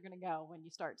things are going to go when you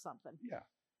start something. Yeah.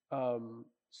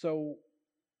 So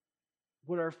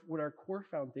what our core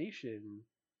foundation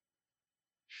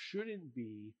shouldn't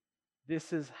be,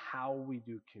 this is how we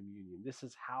do communion. This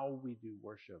is how we do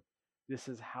worship. This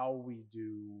is how we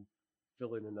do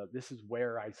fill in another. This is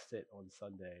where I sit on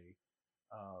Sunday.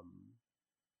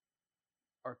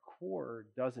 Our core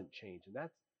doesn't change, and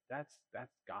that's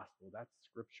gospel. That's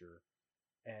scripture.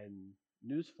 And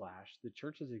newsflash: the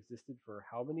church has existed for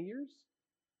how many years?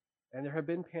 And there have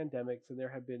been pandemics, and there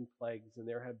have been plagues, and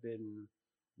there have been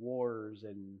wars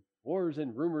and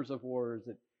rumors of wars,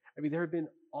 and I mean, there have been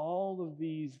all of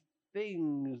these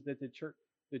things that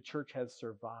the church has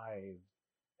survived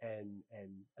and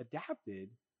adapted,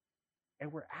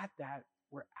 and we're at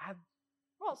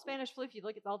well, Spanish flu, if you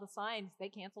look at all the signs, they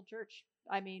canceled church.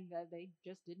 I mean, they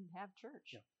just didn't have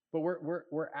church. Yeah. But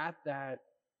we're at that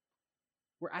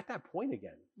point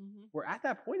again. Mm-hmm. We're at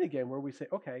that point again where we say,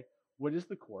 okay, what is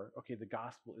the core? Okay, the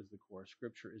gospel is the core.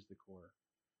 Scripture is the core.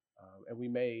 And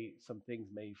some things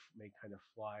may kind of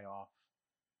fly off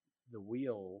the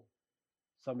wheel.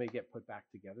 Some may get put back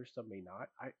together. Some may not.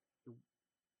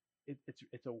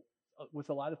 With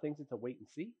a lot of things, it's a wait and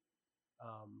see.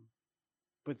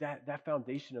 But that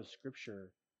foundation of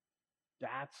Scripture,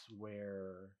 that's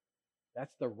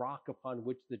the rock upon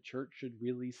which the church should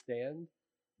really stand,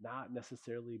 not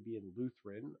necessarily being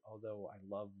Lutheran, although I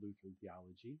love Lutheran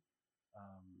theology.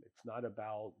 It's not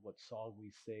about what song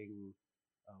we sing,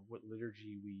 what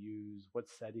liturgy we use, what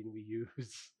setting we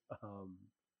use. Or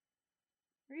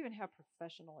even how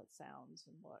professional it sounds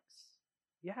and looks.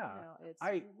 Yeah.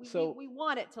 We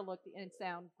want it to look and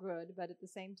sound good, but at the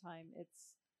same time,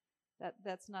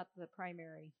 that's not the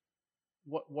primary.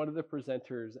 One of the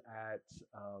presenters at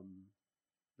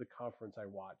the conference I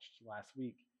watched last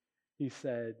week, he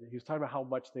was talking about how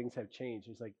much things have changed.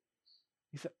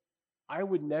 He said, I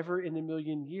would never in a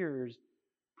million years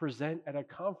present at a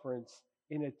conference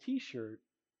in a t-shirt,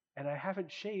 and I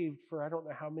haven't shaved for I don't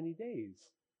know how many days.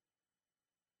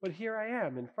 But here I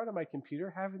am in front of my computer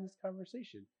having this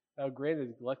conversation. Now,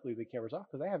 granted, luckily the camera's off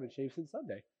because I haven't shaved since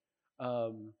Sunday.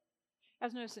 I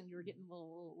was noticing you were getting a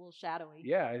little shadowy.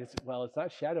 Yeah, it's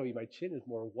not shadowy. My chin is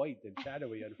more white than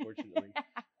shadowy, unfortunately.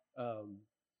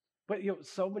 But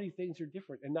so many things are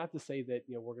different, and not to say that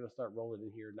we're going to start rolling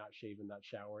in here, not shaving, not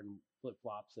showering, flip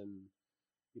flops, and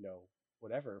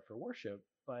whatever for worship.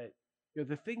 But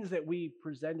the things that we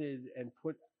presented and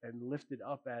put and lifted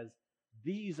up as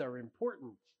these are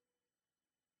important,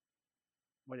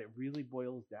 when it really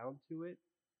boils down to it,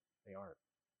 they aren't.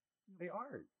 They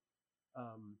aren't.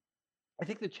 I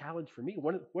think the challenge for me,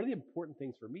 one of the important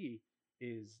things for me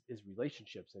is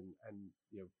relationships, and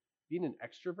being an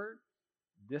extrovert.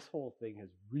 This whole thing has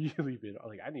really been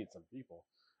like, I need some people.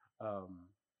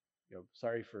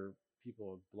 Sorry for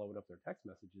people blowing up their text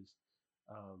messages,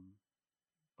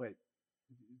 but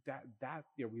that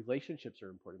relationships are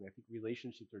important. I think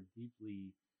relationships are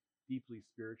deeply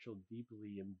spiritual,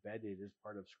 deeply embedded as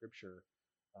part of Scripture.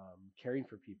 Caring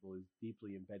for people is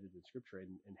deeply embedded in Scripture,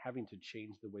 and having to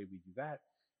change the way we do that.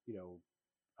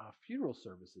 Funeral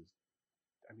services,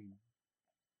 I mean,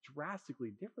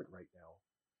 drastically different right now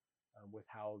with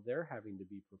how they're having to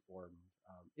be performed,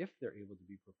 if they're able to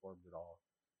be performed at all.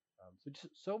 So just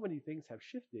so many things have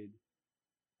shifted,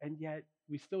 and yet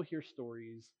we still hear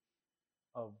stories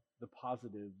of the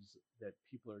positives that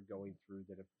people are going through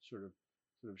that have sort of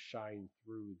shined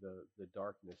through the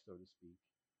darkness, so to speak.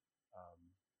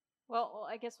 Well,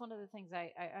 I guess one of the things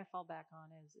I fall back on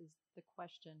is the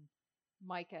question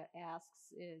Micah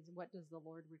asks is, what does the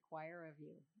Lord require of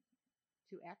you?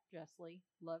 To act justly,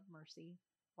 love mercy,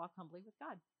 walk humbly with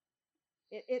God.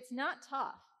 It's not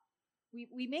tough.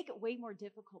 We make it way more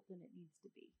difficult than it needs to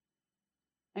be.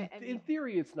 In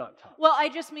theory, it's not tough. Well, I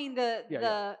just mean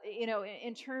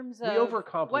in terms of we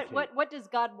overcomplicate. What does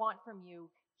God want from you?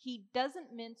 He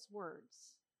doesn't mince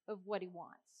words of what he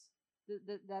wants.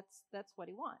 That's what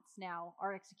he wants. Now,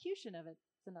 our execution of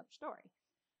it's another story.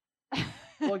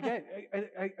 Well, again,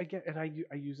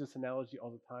 I use this analogy all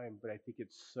the time, but I think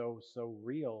it's so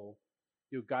real.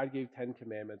 God gave 10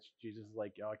 commandments. Jesus is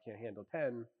like, I can't handle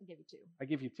 10. I give you 2. I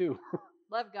give you 2.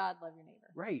 Love God, love your neighbor.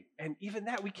 Right, and even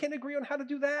that, we can't agree on how to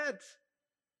do that.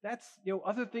 That's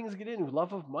other things get in.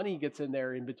 Love of money gets in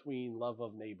there in between love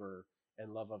of neighbor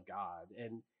and love of God,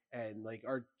 and like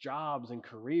our jobs and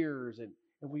careers, and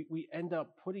we end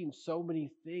up putting so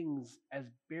many things as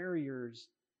barriers.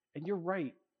 And you're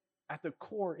right. At the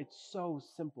core, it's so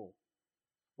simple.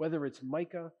 Whether it's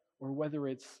Micah or whether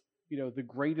it's the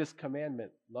greatest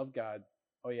commandment, love God,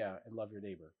 and love your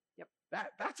neighbor. Yep.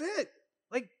 That's it.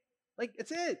 Like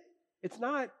it's it. It's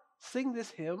not sing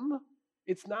this hymn.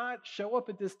 It's not show up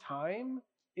at this time.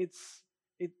 It's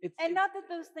not that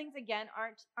those things again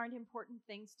aren't important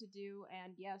things to do.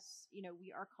 And yes,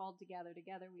 we are called to gather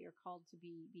together. We are called to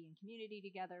be in community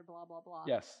together. Blah blah blah.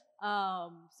 Yes.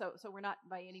 So we're not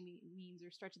by any means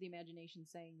or stretch of the imagination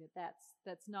saying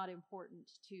that's not important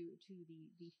to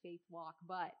the faith walk.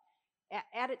 But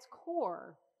at its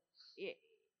core,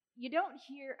 you don't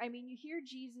hear. I mean, you hear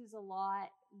Jesus a lot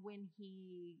when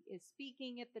he is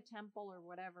speaking at the temple or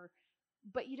whatever.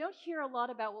 But you don't hear a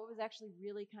lot about what was actually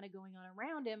really kind of going on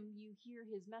around him. You hear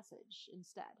his message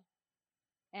instead.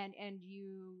 And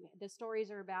the stories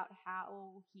are about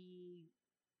how he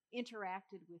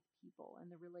interacted with people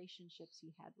and the relationships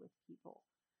he had with people.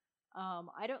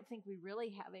 I don't think we really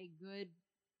have a good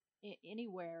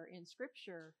anywhere in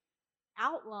Scripture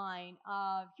outline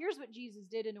of here's what Jesus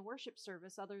did in a worship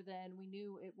service, other than we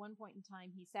knew at one point in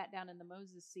time he sat down in the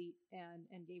Moses seat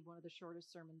and gave one of the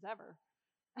shortest sermons ever.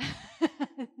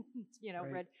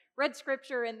 Right. read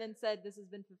scripture and then said, "This has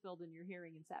been fulfilled in your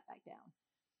hearing," and sat back down.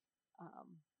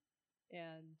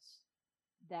 And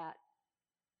that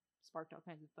sparked all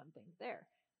kinds of fun things there.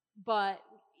 But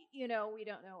we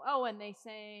don't know. Oh, and they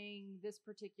sang this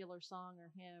particular song or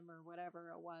hymn or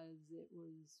whatever it was.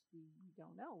 We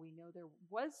don't know. We know there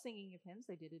was singing of hymns.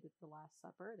 They did it at the Last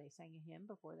Supper. They sang a hymn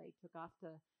before they took off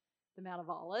to the Mount of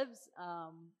Olives.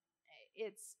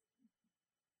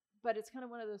 But it's kind of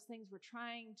one of those things we're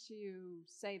trying to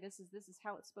say this is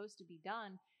how it's supposed to be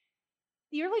done.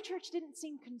 The early church didn't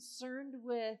seem concerned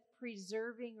with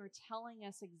preserving or telling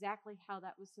us exactly how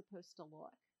that was supposed to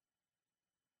look.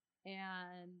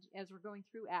 And as we're going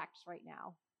through Acts right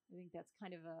now, I think that's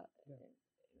kind of an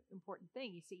important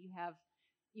thing. You see,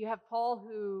 you have Paul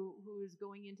who is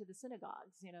going into the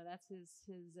synagogues. That's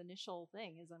his initial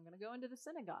thing is, I'm going to go into the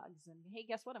synagogues, and hey,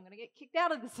 guess what? I'm going to get kicked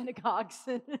out of the synagogues.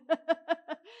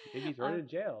 Maybe he's thrown in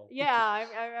jail. Yeah,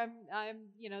 I'm.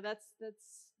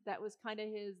 That was kind of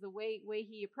the way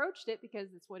he approached it,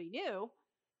 because it's what he knew,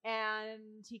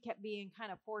 and he kept being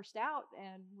kind of forced out,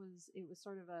 and it was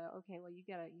sort of okay, well, you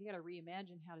gotta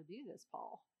reimagine how to do this,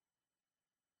 Paul.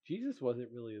 Jesus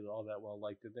wasn't really all that well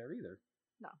liked in there either.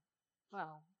 No.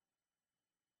 Well,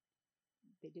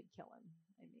 they did kill him.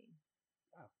 I mean,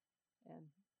 wow. And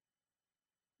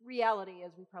reality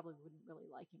is, we probably wouldn't really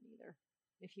like him either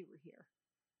if he were here,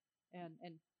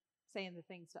 and saying the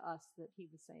things to us that he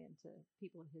was saying to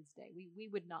people in his day. We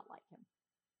would not like him.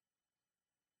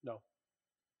 No.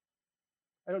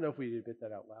 I don't know if we'd admit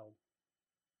that out loud.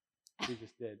 We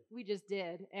just did. We just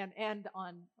did, and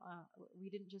on we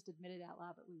didn't just admit it out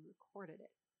loud, but we recorded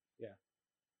it. Yeah.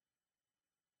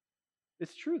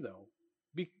 It's true though,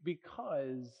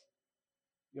 because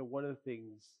one of the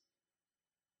things.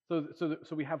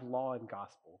 So we have law and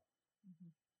gospel,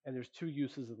 and there's 2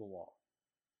 uses of the law,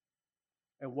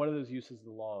 and one of those uses of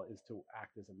the law is to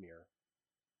act as a mirror,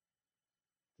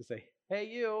 to say, "Hey,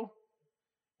 you,"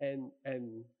 and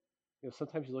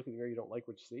sometimes you look in the mirror, you don't like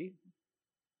what you see.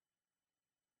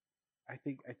 I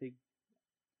think.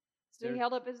 So he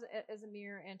held up as a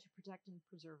mirror, and to protect and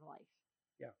preserve life.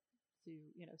 Yeah.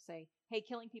 To say, hey,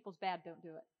 killing people's bad, don't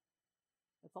do it.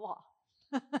 That's a law.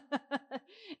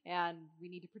 And we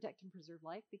need to protect and preserve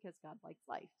life because God likes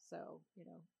life. So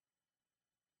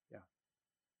Yeah.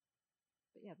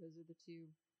 But yeah, those are the two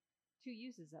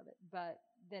uses of it. But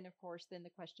then, of course, the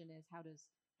question is, how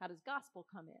does gospel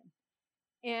come in?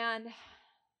 And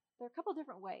there are a couple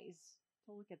different ways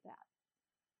to look at that.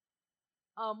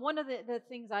 One of the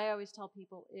things I always tell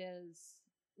people is,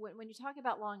 when you talk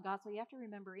about law and gospel, you have to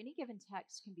remember any given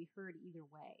text can be heard either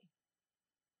way.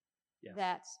 Yes.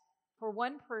 That for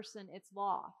one person, it's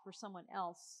law. For someone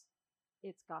else,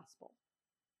 it's gospel.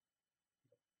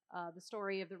 The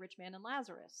story of the rich man and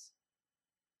Lazarus.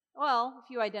 Well, if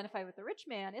you identify with the rich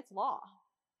man, it's law.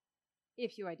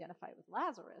 If you identify with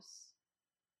Lazarus,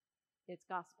 it's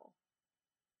gospel.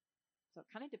 So it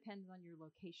kind of depends on your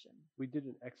location. We did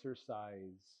an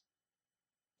exercise.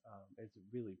 It's a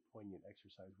really poignant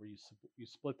exercise where you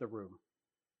split the room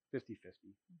 50-50.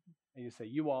 Mm-hmm. And you say,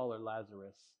 you all are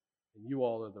Lazarus and you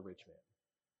all are the rich man.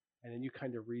 And then you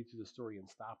kind of read through the story and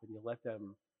stop, and you let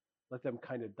them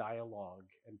kind of dialogue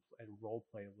and role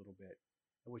play a little bit.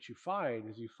 And what you find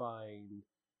is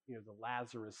the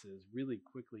Lazaruses really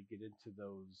quickly get into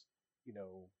those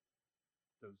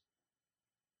those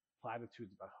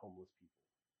platitudes about homeless people.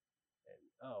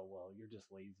 And, oh, well, you're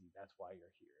just lazy, that's why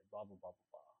you're here, blah blah blah blah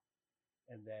blah.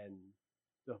 And then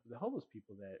the homeless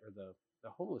people the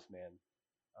homeless man,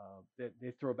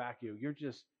 they throw back you're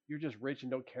just rich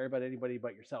and don't care about anybody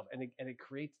but yourself, and it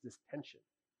creates this tension.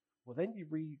 Well, then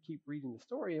you keep reading the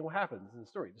story, and what happens in the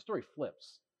story? The story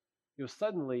flips.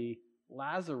 Suddenly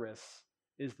Lazarus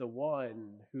is the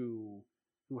one who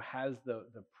has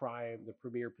the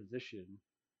premier position,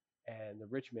 and the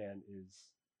rich man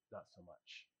is not so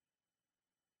much.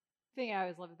 The thing I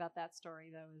always love about that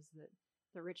story, though, is that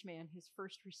the rich man, his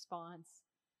first response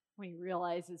when he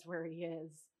realizes where he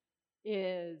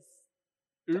is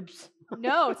oops.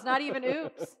 No, it's not even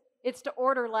oops. It's to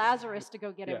order Lazarus to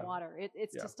go get him water.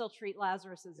 It's to still treat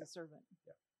Lazarus as a servant.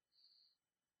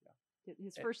 Yeah.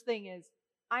 His first thing is,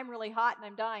 I'm really hot and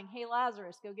I'm dying. Hey,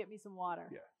 Lazarus, go get me some water.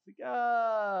 Yeah. It's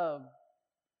like,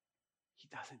 he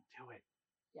doesn't do it.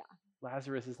 Yeah.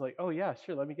 Lazarus is like, oh yeah,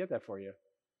 sure, let me get that for you.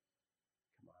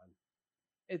 Come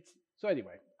on. So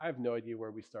anyway, I have no idea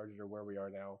where we started or where we are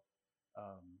now,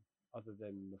 other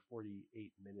than the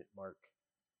 48-minute mark.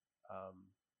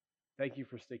 Thank you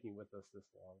for sticking with us this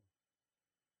long.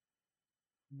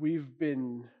 We've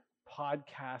been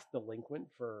podcast delinquent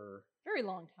for a very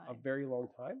long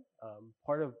time.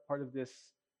 Part of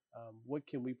this, what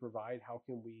can we provide? How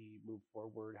can we move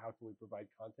forward? How can we provide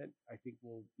content? I think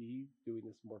we'll be doing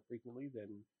this more frequently than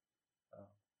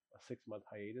a 6-month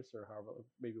hiatus, or however.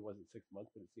 Maybe it wasn't 6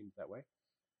 months, but it seems that way.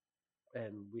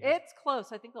 And it's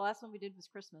close. I think the last one we did was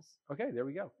Christmas. Okay, there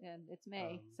we go. And it's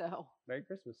May, so Merry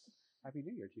Christmas, Happy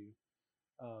New Year to you.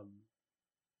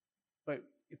 But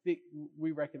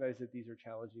we recognize that these are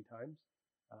challenging times.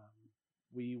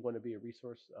 We want to be a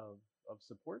resource of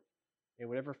support in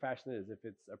whatever fashion it is. If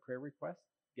it's a prayer request,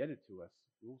 get it to us.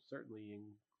 We'll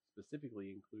certainly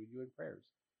specifically include you in prayers.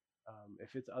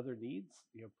 If it's other needs,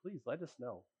 please let us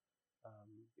know.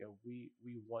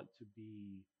 We want to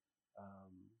be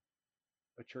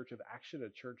a church of action, a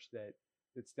church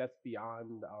that steps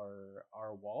beyond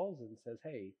our walls and says,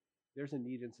 hey, there's a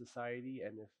need in society,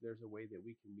 and if there's a way that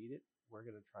we can meet it, we're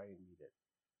going to try and meet it,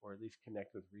 or at least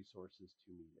connect with resources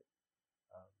to meet it.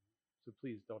 So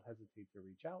please don't hesitate to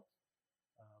reach out.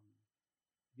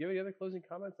 Do you have any other closing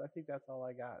comments? I think that's all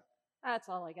I got. That's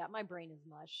all I got. My brain is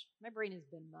mush. My brain has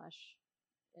been mush.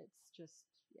 It's just,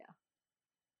 yeah.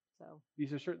 So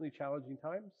these are certainly challenging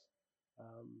times,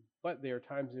 but they are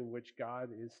times in which God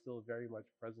is still very much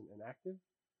present and active,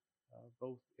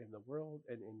 both in the world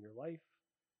and in your life.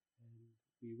 And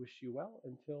we wish you well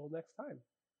until next time.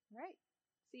 All right.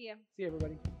 See ya. See you,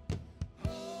 everybody.